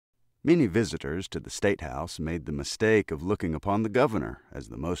Many visitors to the State House made the mistake of looking upon the governor as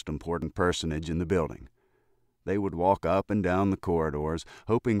the most important personage in the building. They would walk up and down the corridors,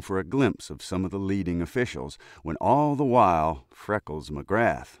 hoping for a glimpse of some of the leading officials, when all the while Freckles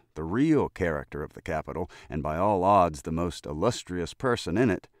McGrath, the real character of the Capitol, and by all odds the most illustrious person in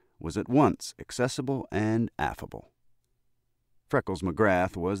it, was at once accessible and affable. Freckles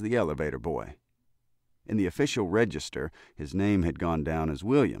McGrath was the elevator boy. In the official register, his name had gone down as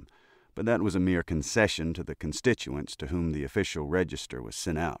William, but that was a mere concession to the constituents to whom the official register was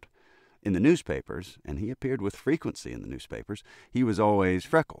sent out. In the newspapers, and he appeared with frequency in the newspapers, he was always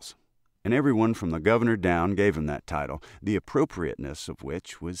Freckles, and everyone from the governor down gave him that title, the appropriateness of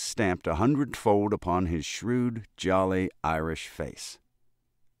which was stamped 100-fold upon his shrewd, jolly Irish face.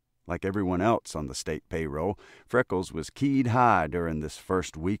 Like everyone else on the state payroll, Freckles was keyed high during this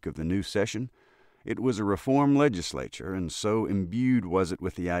first week of the new session. It was a reform legislature, and so imbued was it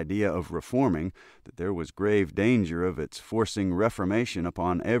with the idea of reforming that there was grave danger of its forcing reformation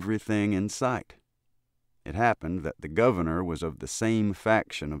upon everything in sight. It happened that the governor was of the same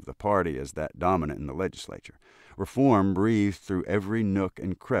faction of the party as that dominant in the legislature. Reform breathed through every nook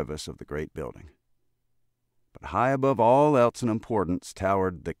and crevice of the great building. But high above all else in importance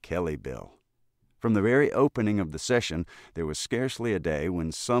towered the Kelly Bill. From the very opening of the session, there was scarcely a day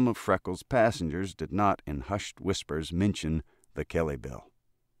when some of Freckles' passengers did not, in hushed whispers, mention the Kelly Bill.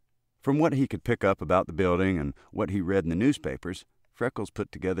 From what he could pick up about the building and what he read in the newspapers, Freckles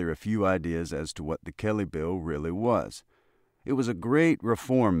put together a few ideas as to what the Kelly Bill really was. It was a great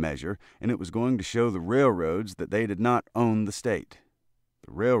reform measure, and it was going to show the railroads that they did not own the state.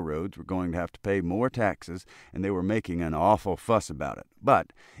 The railroads were going to have to pay more taxes, and they were making an awful fuss about it.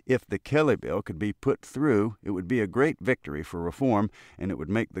 But if the Kelly Bill could be put through, it would be a great victory for reform, and it would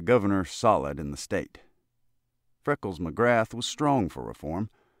make the governor solid in the state. Freckles McGrath was strong for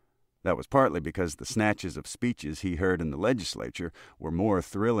reform. That was partly because the snatches of speeches he heard in the legislature were more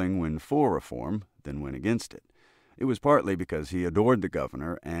thrilling when for reform than when against it. It was partly because he adored the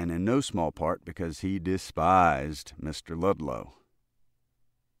governor, and in no small part because he despised Mr. Ludlow.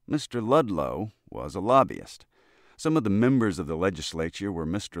 Mr. Ludlow was a lobbyist. Some of the members of the legislature were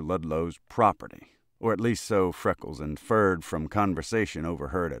Mr. Ludlow's property, or at least so Freckles inferred from conversation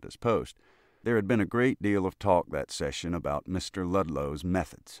overheard at his post. There had been a great deal of talk that session about Mr. Ludlow's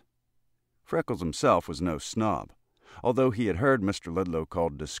methods. Freckles himself was no snob. Although he had heard Mr. Ludlow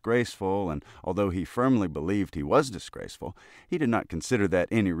called disgraceful, and although he firmly believed he was disgraceful, he did not consider that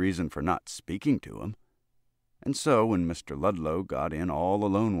any reason for not speaking to him. And so, when Mr. Ludlow got in all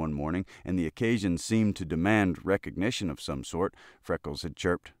alone one morning, and the occasion seemed to demand recognition of some sort, Freckles had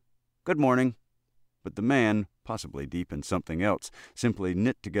chirped, "Good morning." But the man, possibly deep in something else, simply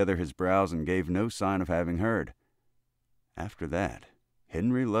knit together his brows and gave no sign of having heard. After that,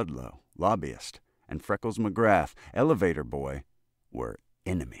 Henry Ludlow, lobbyist, and Freckles McGrath, elevator boy, were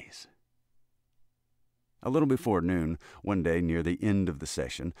enemies. A little before noon, one day near the end of the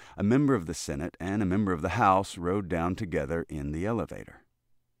session, a member of the Senate and a member of the House rode down together in the elevator.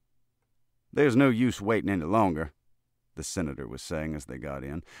 "There's no use waiting any longer," the senator was saying as they got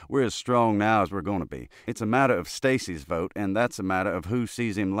in. "We're as strong now as we're going to be. It's a matter of Stacy's vote, and that's a matter of who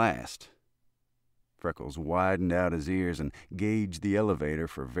sees him last." Freckles widened out his ears and gauged the elevator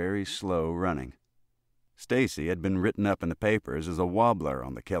for very slow running. Stacy had been written up in the papers as a wobbler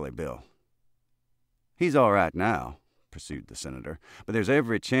on the Kelly Bill. "He's all right now," pursued the senator, "but there's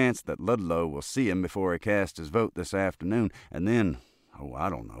every chance that Ludlow will see him before he casts his vote this afternoon, and then, I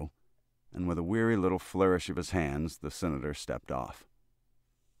don't know." And with a weary little flourish of his hands, the senator stepped off.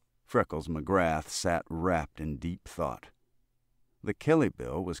 Freckles McGrath sat wrapped in deep thought. The Kelly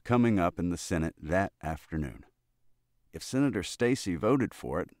Bill was coming up in the Senate that afternoon. If Senator Stacy voted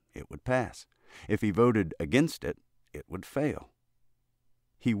for it, it would pass. If he voted against it, it would fail.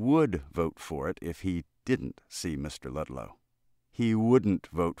 He would vote for it if he didn't see Mr. Ludlow. He wouldn't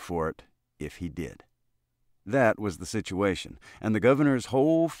vote for it if he did. That was the situation, and the governor's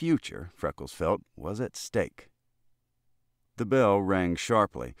whole future, Freckles felt, was at stake. The bell rang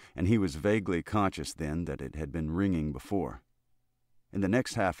sharply, and he was vaguely conscious then that it had been ringing before. In the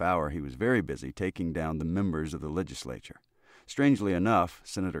next half hour he was very busy taking down the members of the legislature. Strangely enough,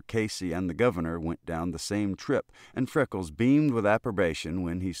 Senator Casey and the governor went down the same trip, and Freckles beamed with approbation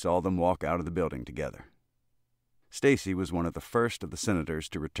when he saw them walk out of the building together. Stacy was one of the first of the senators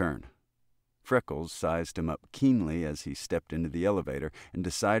to return. Freckles sized him up keenly as he stepped into the elevator and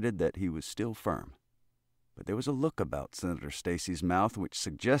decided that he was still firm. But there was a look about Senator Stacy's mouth which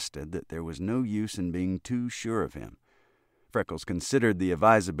suggested that there was no use in being too sure of him. Freckles considered the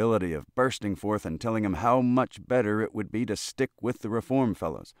advisability of bursting forth and telling him how much better it would be to stick with the reform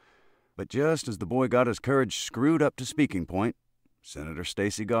fellows. But just as the boy got his courage screwed up to speaking point, Senator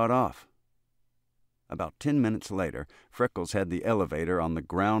Stacy got off. About 10 minutes later, Freckles had the elevator on the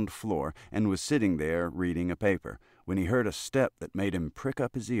ground floor and was sitting there reading a paper when he heard a step that made him prick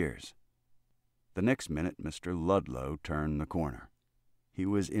up his ears. The next minute, Mr. Ludlow turned the corner. He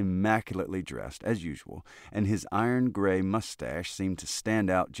was immaculately dressed, as usual, and his iron-gray mustache seemed to stand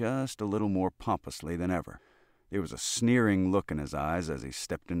out just a little more pompously than ever. There was a sneering look in his eyes as he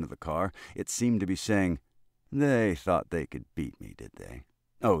stepped into the car. It seemed to be saying, "They thought they could beat me, did they?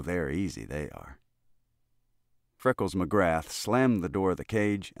 Oh, they're easy, they are." Freckles McGrath slammed the door of the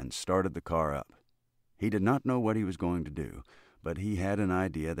cage and started the car up. He did not know what he was going to do, but he had an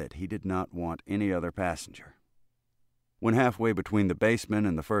idea that he did not want any other passenger. When halfway between the basement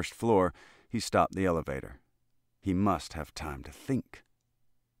and the first floor, he stopped the elevator. He must have time to think.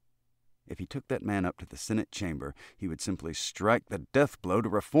 If he took that man up to the Senate chamber, he would simply strike the death blow to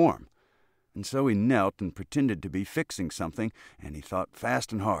reform. And so he knelt and pretended to be fixing something, and he thought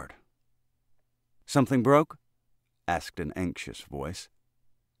fast and hard. "Something broke?" asked an anxious voice.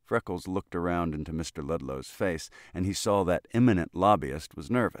 Freckles looked around into Mr. Ludlow's face, and he saw that eminent lobbyist was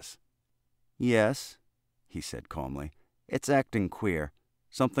nervous. "Yes," he said calmly. "It's acting queer.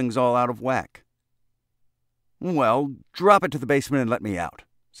 Something's all out of whack." "Well, drop it to the basement and let me out,"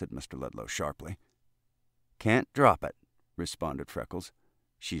 said Mr. Ludlow sharply. "Can't drop it," responded Freckles.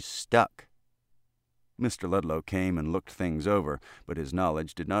 "She's stuck." Mr. Ludlow came and looked things over, but his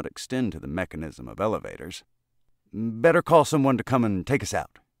knowledge did not extend to the mechanism of elevators. "Better call someone to come and take us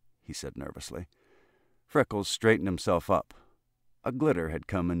out," he said nervously. Freckles straightened himself up. A glitter had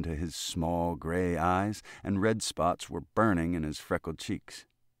come into his small gray eyes, and red spots were burning in his freckled cheeks.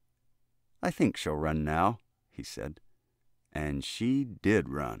 "I think she'll run now," he said. And she did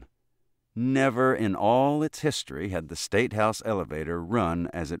run. Never in all its history had the State House elevator run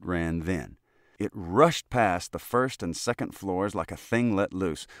as it ran then. It rushed past the first and second floors like a thing let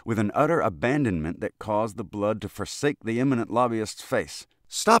loose, with an utter abandonment that caused the blood to forsake the eminent lobbyist's face.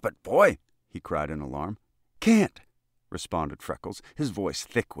 "Stop it, boy!" he cried in alarm. "Can't," responded Freckles, his voice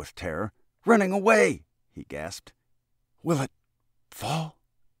thick with terror. "Running away!" he gasped. "Will it fall?"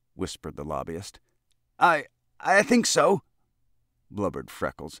 whispered the lobbyist. I think so," blubbered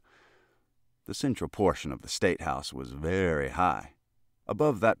Freckles. The central portion of the State House was very high.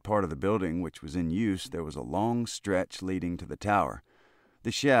 Above that part of the building which was in use, there was a long stretch leading to the tower.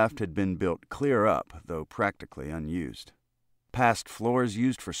 The shaft had been built clear up, though practically unused. Past floors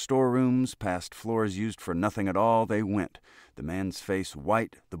used for storerooms, past floors used for nothing at all, they went, the man's face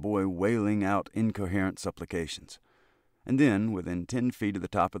white, the boy wailing out incoherent supplications. And then, within 10 feet of the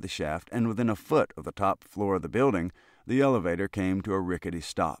top of the shaft, and within a foot of the top floor of the building, the elevator came to a rickety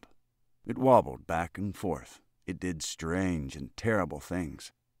stop. It wobbled back and forth. It did strange and terrible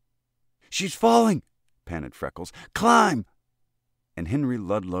things. "She's falling!" panted Freckles. "Climb!" And Henry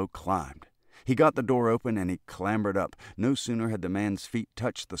Ludlow climbed. He got the door open and he clambered up. No sooner had the man's feet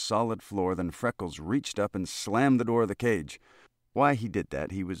touched the solid floor than Freckles reached up and slammed the door of the cage. Why he did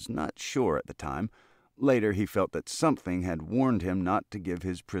that he was not sure at the time. Later he felt that something had warned him not to give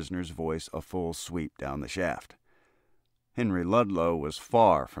his prisoner's voice a full sweep down the shaft. Henry Ludlow was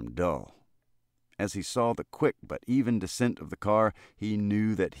far from dull. As he saw the quick but even descent of the car, he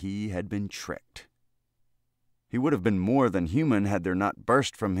knew that he had been tricked. He would have been more than human had there not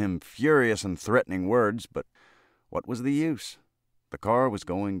burst from him furious and threatening words, but what was the use? The car was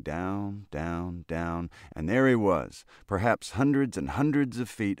going down, down, down, and there he was, perhaps hundreds and hundreds of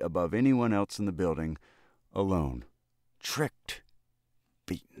feet above anyone else in the building, alone, tricked,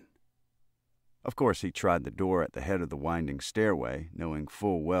 beaten. Of course, he tried the door at the head of the winding stairway, knowing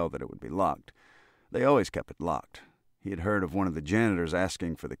full well that it would be locked. They always kept it locked. He had heard of one of the janitors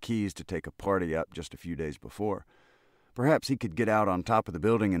asking for the keys to take a party up just a few days before. Perhaps he could get out on top of the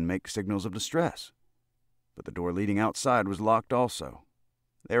building and make signals of distress. But the door leading outside was locked also.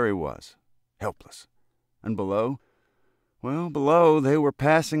 There he was, helpless. And below? Well, below they were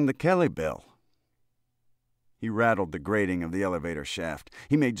passing the Kelly bell. He rattled the grating of the elevator shaft.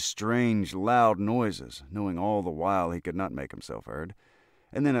 He made strange, loud noises, knowing all the while he could not make himself heard.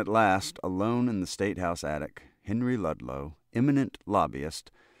 And then at last, alone in the State House attic, Henry Ludlow, eminent lobbyist,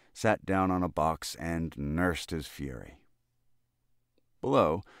 sat down on a box and nursed his fury.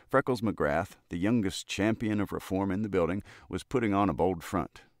 Below, Freckles McGrath, the youngest champion of reform in the building, was putting on a bold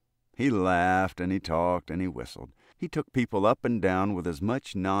front. He laughed and he talked and he whistled. He took people up and down with as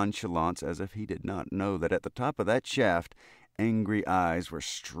much nonchalance as if he did not know that at the top of that shaft angry eyes were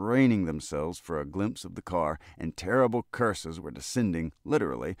straining themselves for a glimpse of the car, and terrible curses were descending,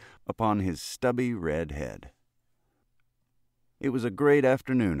 literally, upon his stubby red head. It was a great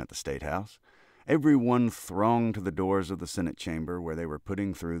afternoon at the State House. Everyone thronged to the doors of the Senate chamber where they were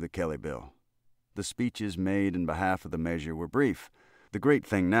putting through the Kelly bill. The speeches made in behalf of the measure were brief. The great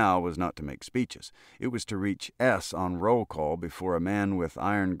thing now was not to make speeches. It was to reach S on roll call before a man with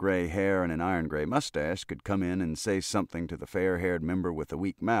iron-gray hair and an iron-gray mustache could come in and say something to the fair-haired member with a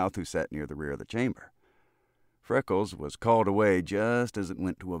weak mouth who sat near the rear of the chamber. Freckles was called away just as it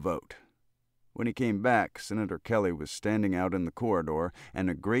went to a vote. When he came back, Senator Kelly was standing out in the corridor, and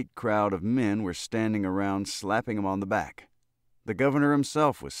a great crowd of men were standing around slapping him on the back. The governor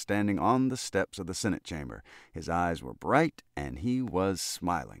himself was standing on the steps of the Senate chamber. His eyes were bright, and he was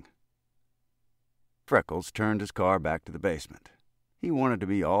smiling. Freckles turned his car back to the basement. He wanted to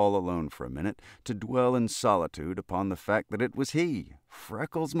be all alone for a minute, to dwell in solitude upon the fact that it was he,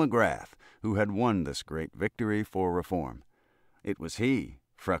 Freckles McGrath, who had won this great victory for reform. It was he,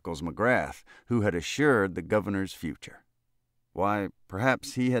 Freckles McGrath, who had assured the governor's future. Why,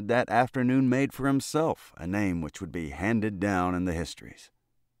 perhaps he had that afternoon made for himself a name which would be handed down in the histories.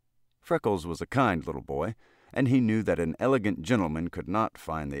 Freckles was a kind little boy, and he knew that an elegant gentleman could not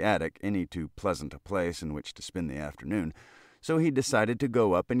find the attic any too pleasant a place in which to spend the afternoon, so he decided to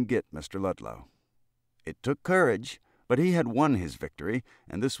go up and get Mr. Ludlow. It took courage, but he had won his victory,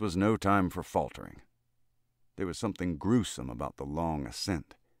 and this was no time for faltering. There was something gruesome about the long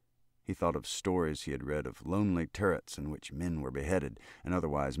ascent. He thought of stories he had read of lonely turrets in which men were beheaded and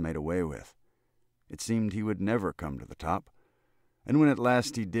otherwise made away with. It seemed he would never come to the top, and when at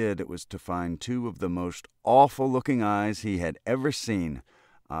last he did, it was to find two of the most awful-looking eyes he had ever seen,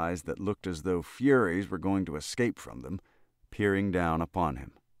 eyes that looked as though furies were going to escape from them, peering down upon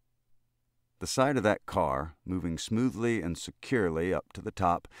him. The sight of that car, moving smoothly and securely up to the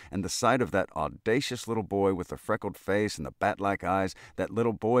top, and the sight of that audacious little boy with the freckled face and the bat-like eyes, that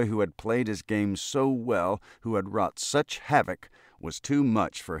little boy who had played his game so well, who had wrought such havoc, was too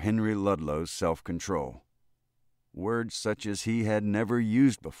much for Henry Ludlow's self-control. Words such as he had never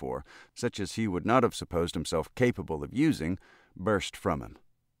used before, such as he would not have supposed himself capable of using, burst from him.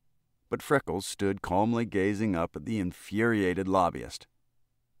 But Freckles stood calmly gazing up at the infuriated lobbyist.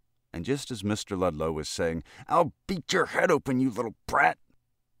 And just as Mr. Ludlow was saying, "I'll beat your head open, you little brat,"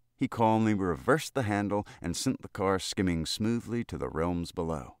 he calmly reversed the handle and sent the car skimming smoothly to the realms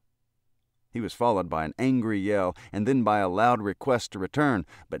below. He was followed by an angry yell and then by a loud request to return,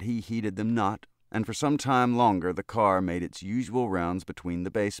 but he heeded them not, and for some time longer the car made its usual rounds between the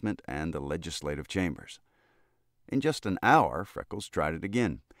basement and the legislative chambers. In just an hour, Freckles tried it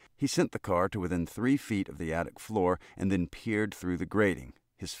again. He sent the car to within 3 feet of the attic floor and then peered through the grating,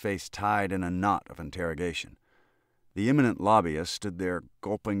 his face tied in a knot of interrogation. The eminent lobbyist stood there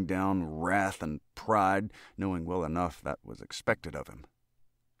gulping down wrath and pride, knowing well enough that was expected of him.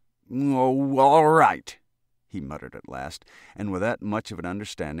 "Oh, all right," he muttered at last, and with that much of an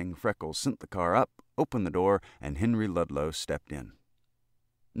understanding, Freckles sent the car up, opened the door, and Henry Ludlow stepped in.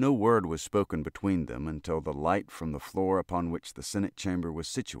 No word was spoken between them until the light from the floor upon which the Senate chamber was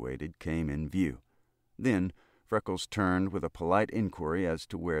situated came in view. Then Freckles turned with a polite inquiry as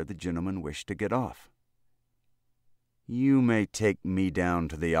to where the gentleman wished to get off. "You may take me down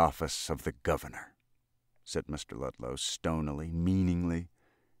to the office of the governor," said Mr. Ludlow stonily, meaningly.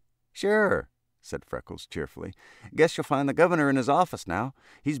 "Sure," said Freckles cheerfully. "Guess you'll find the governor in his office now.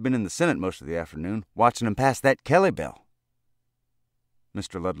 He's been in the Senate most of the afternoon, watching him pass that Kelly bill."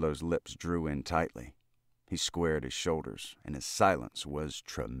 Mr. Ludlow's lips drew in tightly. He squared his shoulders, and his silence was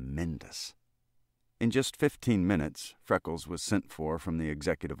tremendous. In just 15 minutes, Freckles was sent for from the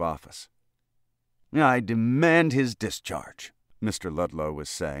executive office. "I demand his discharge," Mr. Ludlow was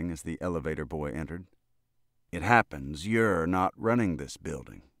saying as the elevator boy entered. "It happens you're not running this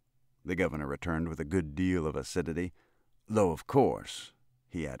building," the governor returned with a good deal of acidity, "though, of course,"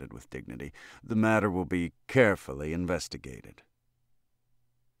 he added with dignity, "the matter will be carefully investigated."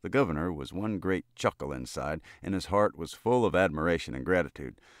 The governor was one great chuckle inside, and his heart was full of admiration and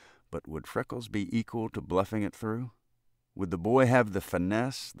gratitude. But would Freckles be equal to bluffing it through? Would the boy have the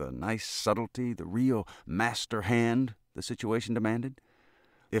finesse, the nice subtlety, the real master hand the situation demanded?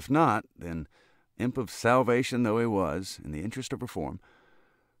 If not, then, imp of salvation though he was, in the interest of reform,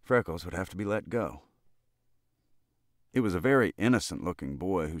 Freckles would have to be let go. It was a very innocent-looking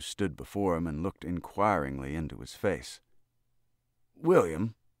boy who stood before him and looked inquiringly into his face.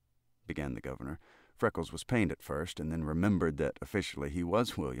 "William," began the governor. Freckles was pained at first, and then remembered that officially he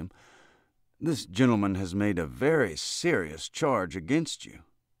was William. "This gentleman has made a very serious charge against you."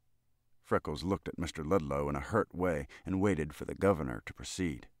 Freckles looked at Mr. Ludlow in a hurt way and waited for the governor to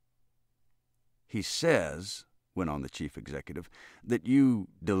proceed. "He says," went on the chief executive, "that you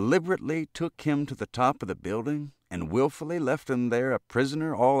deliberately took him to the top of the building And willfully left him there a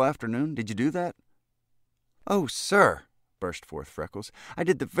prisoner all afternoon? Did you do that?" "Oh, sir," burst forth Freckles, "I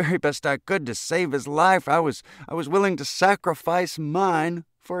did the very best I could to save his life. I was willing to sacrifice mine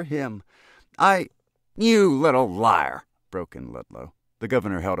for him. You little liar," broke in Ludlow. The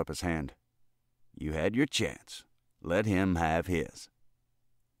governor held up his hand. "You had your chance. Let him have his."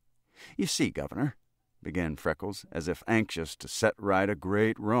 "You see, Governor," began Freckles, as if anxious to set right a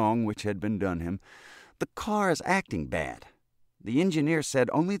great wrong which had been done him, "the car is acting bad. The engineer said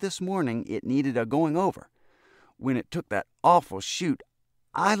only this morning it needed a going over. When it took that awful shoot,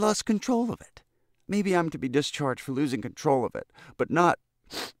 I lost control of it. Maybe I'm to be discharged for losing control of it, but not,"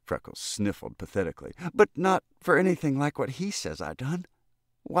 Freckles sniffled pathetically, "but not for anything like what he says I done.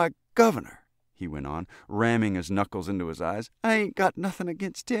 Why, Governor," he went on, ramming his knuckles into his eyes, "I ain't got nothing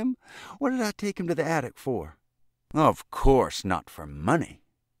against him. What did I take him to the attic for?" "Of course not for money,"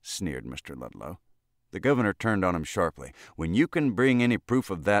 sneered Mr. Ludlow. The governor turned on him sharply. "When you can bring any proof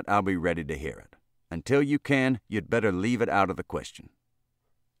of that, I'll be ready to hear it. Until you can, you'd better leave it out of the question."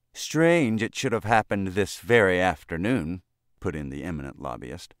 "Strange it should have happened this very afternoon," put in the eminent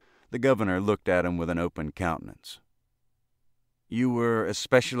lobbyist. The governor looked at him with an open countenance. "You were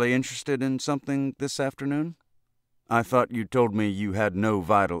especially interested in something this afternoon? I thought you told me you had no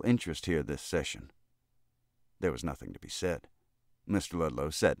vital interest here this session." There was nothing to be said. Mr. Ludlow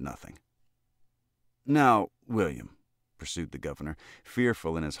said nothing. "Now, William," pursued the governor,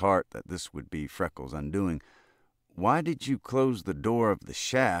 fearful in his heart that this would be Freckles' undoing, "why did you close the door of the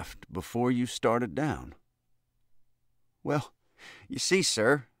shaft before you started down?" "Well, you see,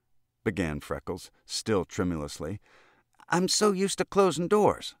 sir," began Freckles, still tremulously, "I'm so used to closing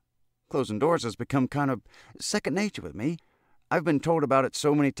doors. Closing doors has become kind of second nature with me. I've been told about it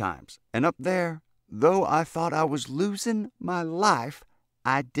so many times. And up there, though I thought I was losing my life,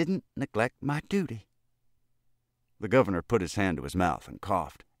 I didn't neglect my duty." The governor put his hand to his mouth and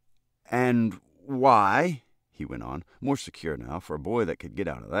coughed. "And why," he went on, more secure now, for a boy that could get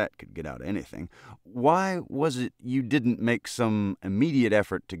out of that could get out of anything, "why was it you didn't make some immediate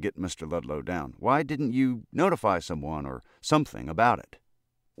effort to get Mr. Ludlow down? Why didn't you notify someone or something about it?"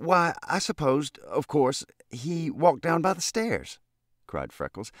 "Why, I supposed, of course, he walked down by the stairs," cried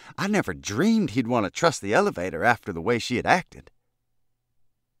Freckles. "I never dreamed he'd want to trust the elevator after the way she had acted."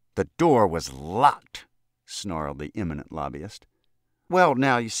 "The door was locked," snarled the eminent lobbyist. "Well,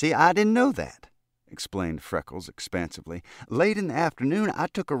 now, you see, I didn't know that," explained Freckles expansively. "Late in the afternoon, I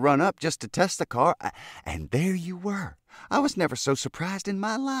took a run up just to test the car, and there you were. I was never so surprised in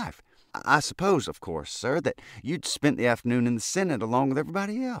my life. I suppose, of course, sir, that you'd spent the afternoon in the Senate along with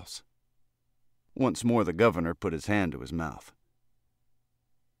everybody else." Once more the governor put his hand to his mouth.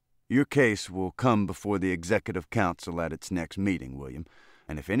 "Your case will come before the Executive Council at its next meeting, William,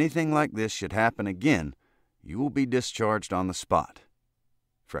 and if anything like this should happen again, you will be discharged on the spot."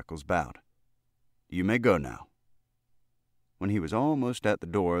 Freckles bowed. "You may go now." When he was almost at the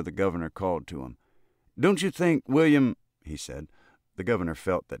door, the governor called to him. "Don't you think, William," he said, the governor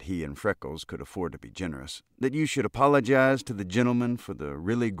felt that he and Freckles could afford to be generous, "that you should apologize to the gentleman for the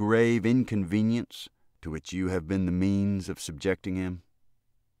really grave inconvenience to which you have been the means of subjecting him?"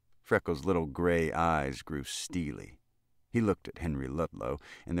 Freckles' little gray eyes grew steely. He looked at Henry Ludlow,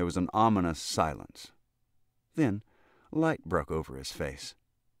 and there was an ominous silence. Then light broke over his face.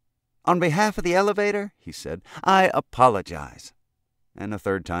 "On behalf of the elevator," he said, "I apologize." And a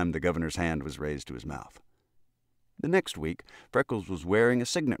third time the governor's hand was raised to his mouth. The next week, Freckles was wearing a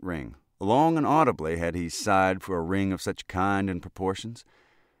signet ring. Long and audibly had he sighed for a ring of such kind and proportions.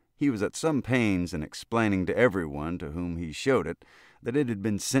 He was at some pains in explaining to everyone to whom he showed it that it had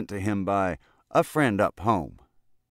been sent to him by a friend up home,